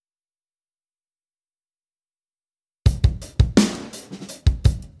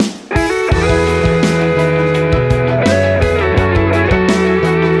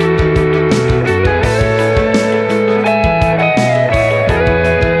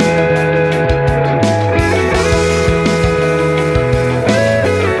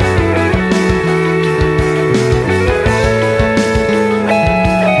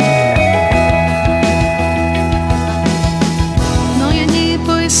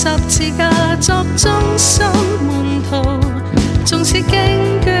十字架作忠心門徒，縱使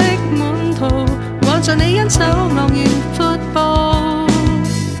荊棘滿途，我在你恩手昂然闊步，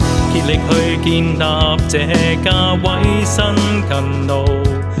竭力去建立這家委身勤勞，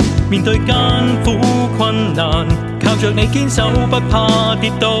面對艱苦困難，靠着你堅守不怕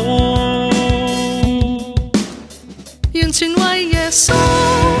跌倒，完全為耶穌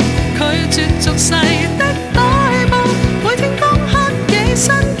拒絕俗世的擺佈，每天攻克己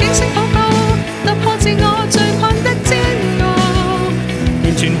身，警醒禱告，突破自我最困的煎熬，完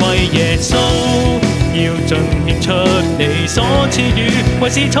全為耶穌，要盡獻出你所賜予，為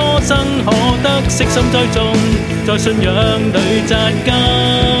使初生可得悉心栽種，在信仰裏扎根，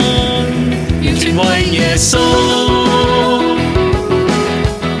完全為耶穌。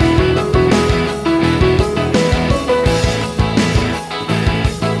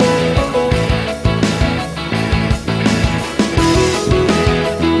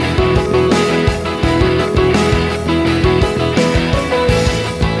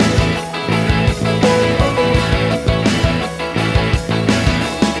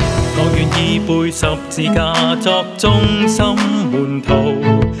背十字架作忠心門徒，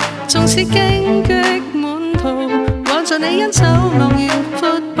縱使荊棘滿途，我在你恩手昂然闊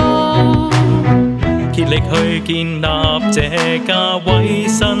步，竭力去建立這家委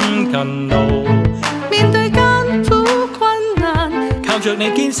身勤勞，面對艱苦困難，靠着你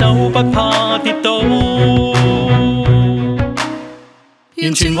堅守不怕跌倒，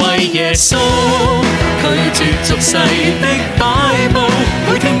完全為耶穌，拒絕俗世的擺佈，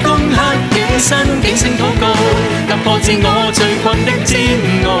每天攻克己身，警醒禱告，突破自我最困的煎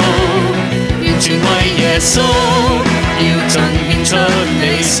熬，完全為耶穌，要盡獻出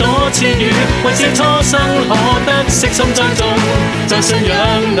你所賜予，為使初生可得悉心栽種，在信仰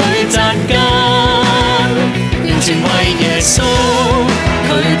裏扎根，完全為耶穌，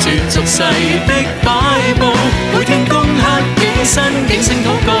拒絕俗世的擺佈，每天攻克己身，警醒禱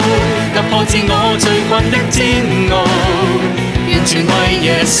告，突破自我最困的煎熬，完全為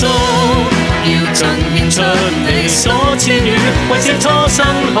耶穌，要盡獻出你所賜予，為使初生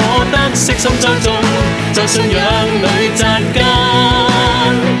可得悉心栽種，在信仰裏扎根，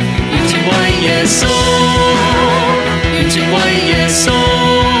完全為耶穌，完全為耶穌。